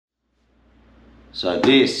So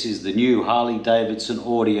this is the new Harley-Davidson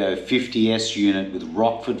Audio 50S unit with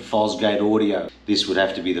Rockford Fosgate audio. This would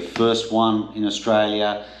have to be the first one in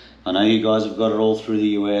Australia. I know you guys have got it all through the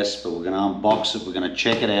US, but we're going to unbox it, we're going to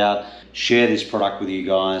check it out, share this product with you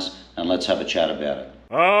guys, and let's have a chat about it.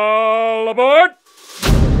 All aboard!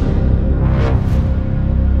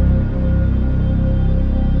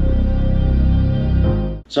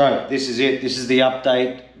 So this is it, this is the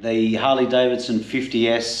update, the Harley-Davidson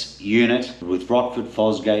 50S unit with Rockford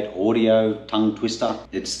Fosgate audio tongue twister.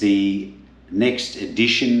 It's the next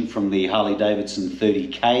edition from the Harley-Davidson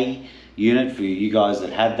 30K unit for you guys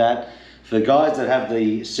that had that. For the guys that have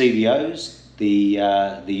the CVOs,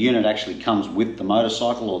 the unit actually comes with the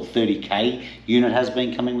motorcycle, or the 30K unit has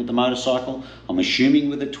been coming with the motorcycle. I'm assuming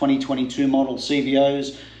with the 2022 model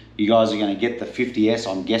CVOs, you guys are going to get the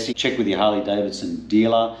 50S, I'm guessing. Check with your Harley-Davidson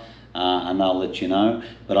dealer and they'll let you know.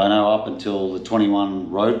 But I know up until the 21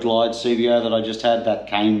 Road Glide CVO that I just had, that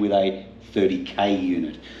came with a 30K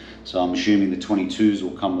unit. So I'm assuming the 22s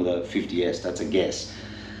will come with a 50S, that's a guess.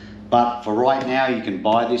 But for right now, you can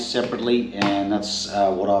buy this separately, and that's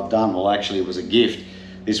what I've done. Well, actually, it was a gift.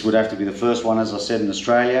 This would have to be the first one, as I said, in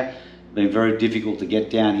Australia. Been very difficult to get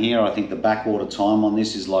down here. I think the back order time on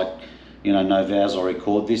this is like, you know, as I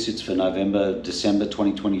record this, it's for November, December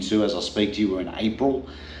 2022. As I speak to you, we're in April.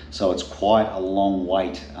 So it's quite a long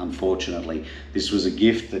wait, unfortunately. This was a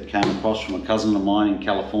gift that came across from a cousin of mine in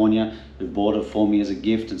California who bought it for me as a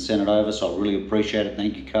gift and sent it over, so I really appreciate it.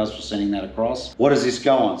 Thank you, cuz, for sending that across. What does this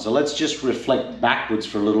go on? So let's just reflect backwards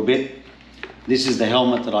for a little bit. This is the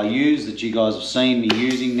helmet that I use, that you guys have seen me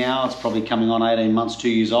using now. It's probably coming on 18 months, 2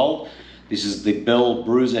 years old. This is the Bell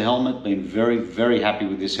Bruiser helmet. Been very, very happy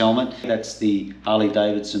with this helmet. That's the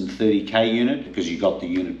Harley-Davidson 30K unit, because you got the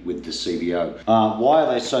unit with the CVO. Why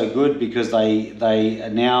are they so good? Because they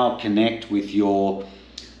now connect with your,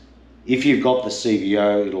 if you've got the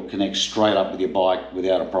CVO, it'll connect straight up with your bike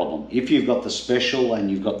without a problem. If you've got the Special and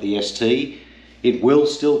you've got the ST, it will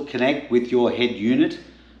still connect with your head unit.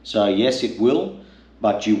 So yes, it will,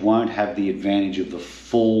 but you won't have the advantage of the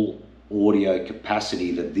full audio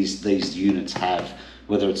capacity that these units have,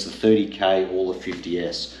 whether it's the 30K or the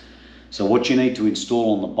 50S. So what you need to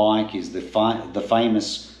install on the bike is the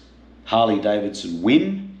famous Harley-Davidson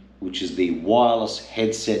WIM, which is the Wireless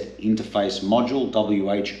Headset Interface Module,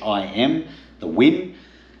 WHIM, the WIM.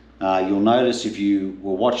 You'll notice if you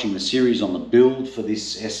were watching the series on the build for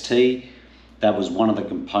this ST, that was one of the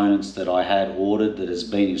components that I had ordered that has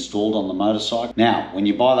been installed on the motorcycle. Now, when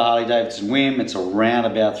you buy the Harley-Davidson WIM, it's around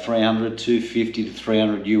about 250 to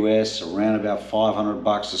 300 US, around about 500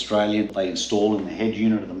 bucks Australian. They install in the head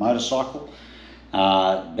unit of the motorcycle.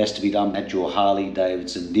 Best to be done at your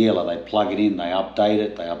Harley-Davidson dealer. They plug it in, they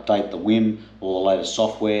update the WIM, all the latest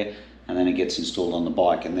software, and then it gets installed on the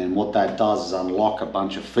bike. And then what that does is unlock a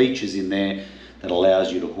bunch of features in there that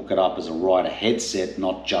allows you to hook it up as a rider headset,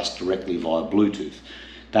 not just directly via Bluetooth.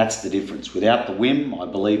 That's the difference. Without the WIM, I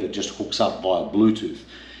believe it just hooks up via Bluetooth.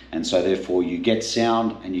 And so therefore you get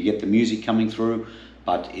sound and you get the music coming through,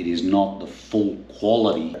 but it is not the full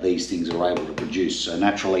quality these things are able to produce. So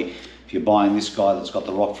naturally, if you're buying this guy that's got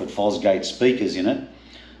the Rockford Fosgate speakers in it,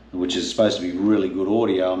 which is supposed to be really good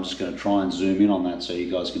audio, I'm just going to try and zoom in on that so you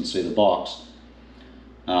guys can see the box.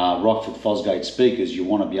 Rockford Fosgate speakers, you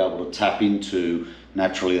want to be able to tap into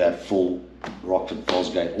naturally that full Rockford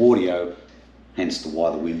Fosgate audio, hence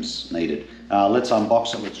why the WIM's needed. Let's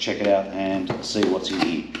unbox it, let's check it out and see what's in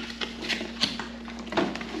here.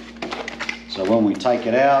 So when we take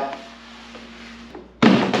it out,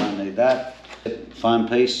 don't need that. Foam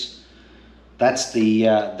piece. That's the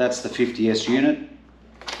 50S unit.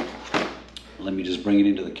 Let me just bring it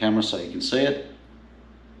into the camera so you can see it.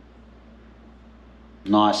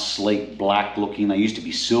 Nice, sleek, black looking. They used to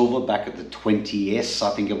be silver back at the 20S,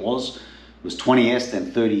 I think it was. It was 20S,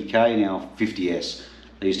 then 30K, now 50S.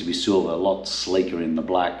 They used to be silver, a lot sleeker in the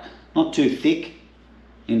black. Not too thick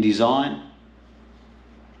in design.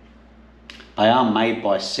 They are made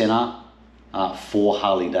by Senna for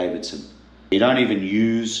Harley-Davidson. You don't even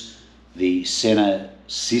use the Senna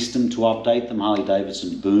system to update them.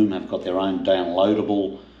 Harley-Davidson Boom have got their own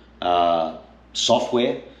downloadable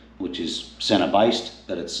software, which is Senna based,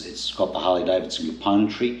 but it's got the Harley-Davidson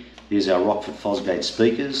componentry. Here's our Rockford Fosgate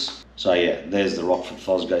speakers. So yeah, there's the Rockford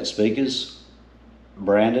Fosgate speakers,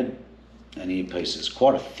 branded, and earpieces.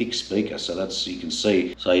 Quite a thick speaker, so that's, you can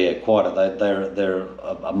see. So yeah, they're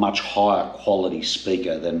a much higher quality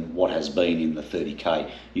speaker than what has been in the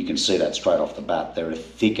 30K. You can see that straight off the bat. They're a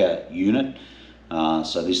thicker unit.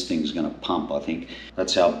 So this thing's going to pump, I think.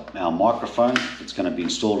 That's our microphone. It's going to be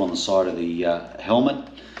installed on the side of the helmet.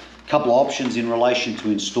 A couple of options in relation to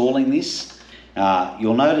installing this.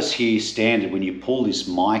 You'll notice here standard, when you pull this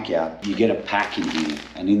mic out, you get a pack in here,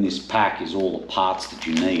 and in this pack is all the parts that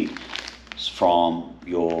you need. It's from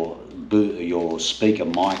your speaker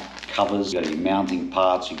mic covers, you've got your mounting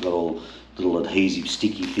parts, you've got all little adhesive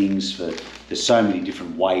sticky things. There's so many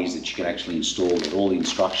different ways that you can actually install it. All the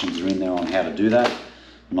instructions are in there on how to do that.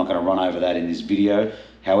 I'm not going to run over that in this video.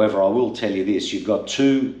 However, I will tell you this, you've got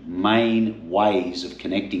two main ways of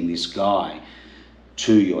connecting this guy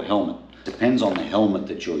to your helmet. Depends on the helmet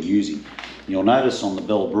that you're using. You'll notice on the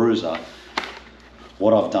Bell Bruiser,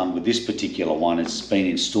 what I've done with this particular one is it's been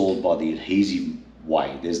installed by the adhesive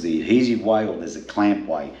way. There's the adhesive way or there's the clamp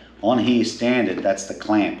way. On here standard, that's the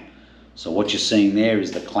clamp. So what you're seeing there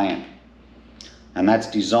is the clamp. And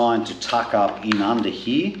that's designed to tuck up in under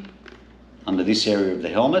here, under this area of the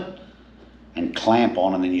helmet, and clamp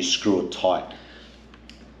on, and then you screw it tight.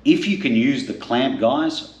 If you can use the clamp,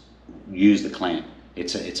 guys, use the clamp.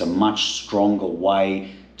 It's a much stronger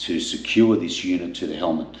way to secure this unit to the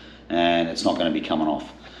helmet, and it's not going to be coming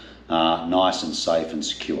off. Nice and safe and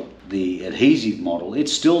secure. The adhesive model,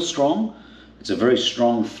 it's still strong. It's a very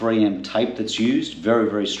strong 3M tape that's used, very,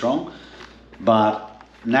 very strong. But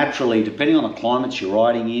naturally, depending on the climates you're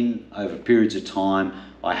riding in, over periods of time,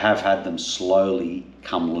 I have had them slowly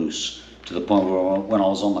come loose, to the point where when I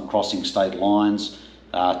was on the Crossing State Lines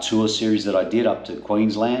tour series that I did up to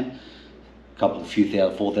Queensland, a few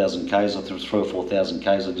 4,000 Ks, I think it was 3,000 or 4,000 Ks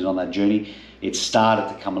I did on that journey, it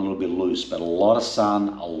started to come a little bit loose, but a lot of sun,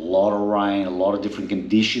 a lot of rain, a lot of different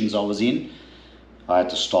conditions I was in, I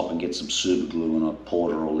had to stop and get some super glue and I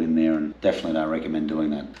poured it all in there, and definitely don't recommend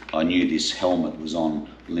doing that. I knew this helmet was on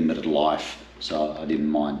limited life, so I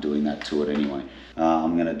didn't mind doing that to it anyway.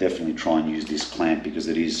 I'm going to definitely try and use this clamp because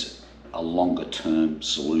it is a longer term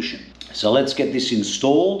solution. So let's get this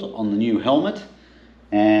installed on the new helmet,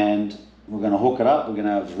 and we're going to hook it up. We're going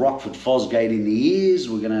to have Rockford Fosgate in the ears.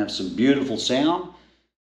 We're going to have some beautiful sound.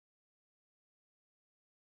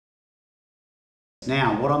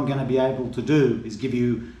 Now, what I'm going to be able to do is give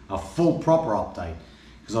you a full proper update,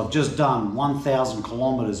 because I've just done 1,000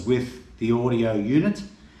 kilometers with the audio unit,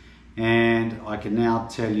 and I can now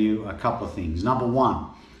tell you a couple of things. Number one,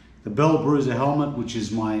 the Bell Bruiser helmet, which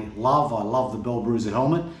is my love. I love the Bell Bruiser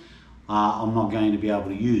helmet. I'm not going to be able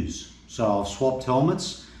to use. So I've swapped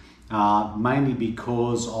helmets. Mainly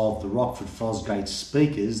because of the Rockford Fosgate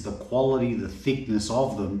speakers, the quality, the thickness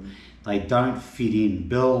of them, they don't fit in.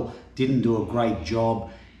 Bell didn't do a great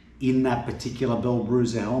job in that particular Bell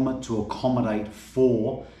Bruiser helmet to accommodate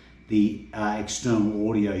for the external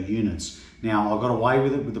audio units. Now, I got away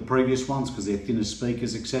with it with the previous ones because they're thinner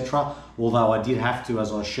speakers, etc. Although I did have to,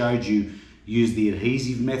 as I showed you, use the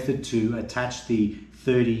adhesive method to attach the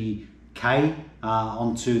 30K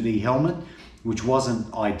onto the helmet, which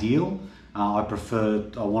wasn't ideal. I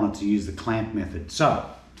wanted to use the clamp method. So,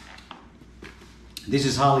 this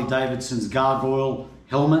is Harley-Davidson's Gargoyle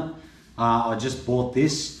helmet. I just bought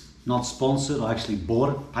this, not sponsored, I actually bought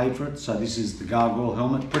it, paid for it. So this is the Gargoyle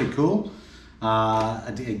helmet, pretty cool.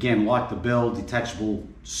 Again, like the Bell, detachable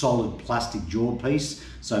solid plastic jaw piece.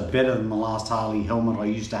 So better than the last Harley helmet I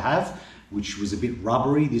used to have, which was a bit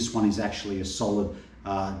rubbery. This one is actually a solid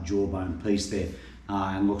jawbone piece there.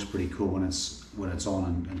 And looks pretty cool when it's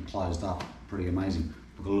on and closed up. Pretty amazing.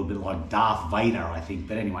 Look a little bit like Darth Vader, I think.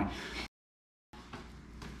 But anyway,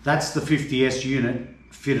 that's the 50S unit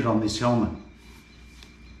fitted on this helmet.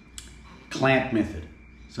 Clamp method.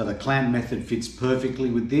 So the clamp method fits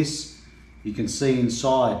perfectly with this. You can see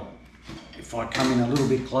inside, if I come in a little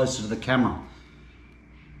bit closer to the camera,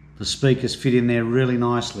 the speakers fit in there really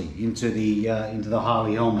nicely into the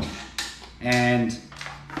Harley helmet. And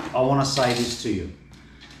I want to say this to you.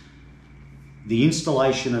 The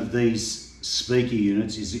installation of these speaker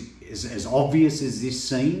units is as obvious as this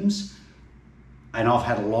seems, and I've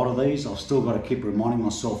had a lot of these. I've still got to keep reminding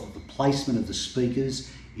myself that the placement of the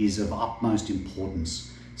speakers is of utmost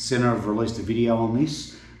importance. Center have released a video on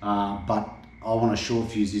this, but I want to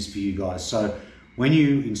short fuse this for you guys. So when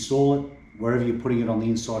you install it, wherever you're putting it on the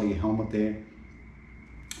inside of your helmet there,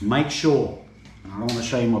 make sure, and I don't want to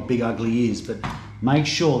show you my big ugly ears, but make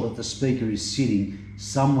sure that the speaker is sitting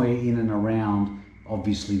somewhere in and around,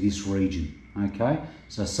 obviously, this region, okay?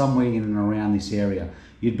 So somewhere in and around this area.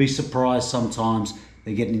 You'd be surprised sometimes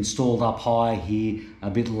they're getting installed up high here, a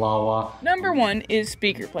bit lower. Number one is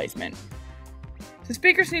speaker placement. The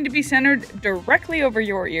speakers need to be centered directly over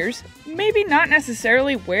your ears, maybe not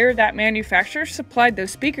necessarily where that manufacturer supplied those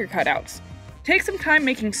speaker cutouts. Take some time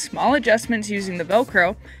making small adjustments using the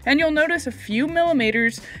Velcro, and you'll notice a few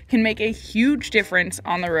millimeters can make a huge difference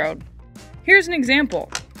on the road. Here's an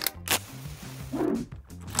example.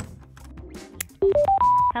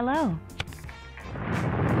 Hello.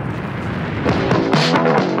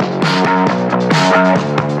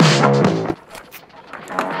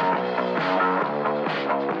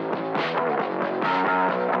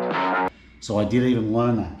 So I did even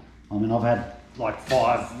learn that. I mean, I've had like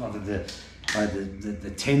 5 of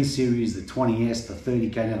the 10 series, the 20S, the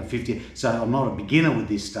 30K, now the 50. So I'm not a beginner with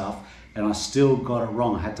this stuff, and I still got it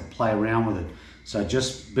wrong. I had to play around with it. So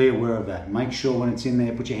just be aware of that. Make sure when it's in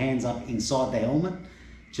there, put your hands up inside the helmet.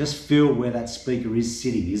 Just feel where that speaker is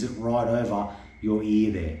sitting. Is it right over your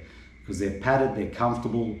ear there? Because they're padded, they're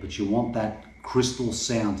comfortable, but you want that crystal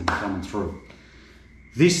sound to be coming through.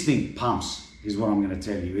 This thing pumps, is what I'm going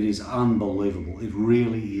to tell you. It is unbelievable. It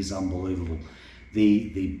really is unbelievable.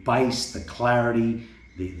 The bass, the clarity,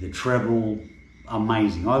 the treble,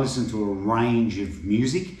 amazing. I listen to a range of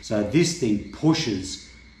music, so this thing pushes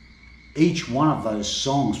each one of those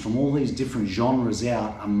songs from all these different genres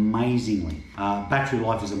out amazingly. Battery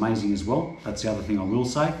life is amazing as well. That's the other thing I will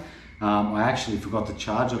say. I actually forgot to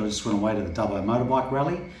charge it. I just went away to the Dubbo motorbike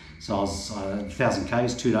rally. So I was 1,000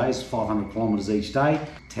 Ks, 2 days, 500 kilometers each day,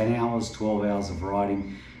 10 hours, 12 hours of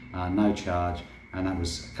riding, no charge. And that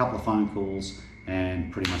was a couple of phone calls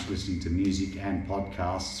and pretty much listening to music and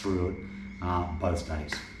podcasts through it both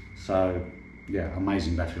days. So yeah,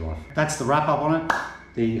 amazing battery life. That's the wrap up on it.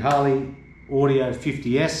 The Harley Audio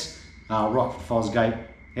 50S Rockford Fosgate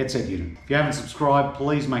headset unit. If you haven't subscribed,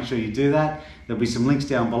 please make sure you do that. There'll be some links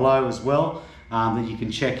down below as well that you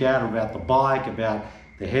can check out about the bike, about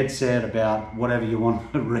the headset, about whatever you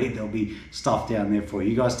want to read. There'll be stuff down there for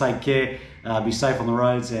you. You guys take care, be safe on the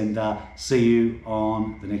roads, and see you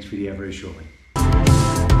on the next video very shortly.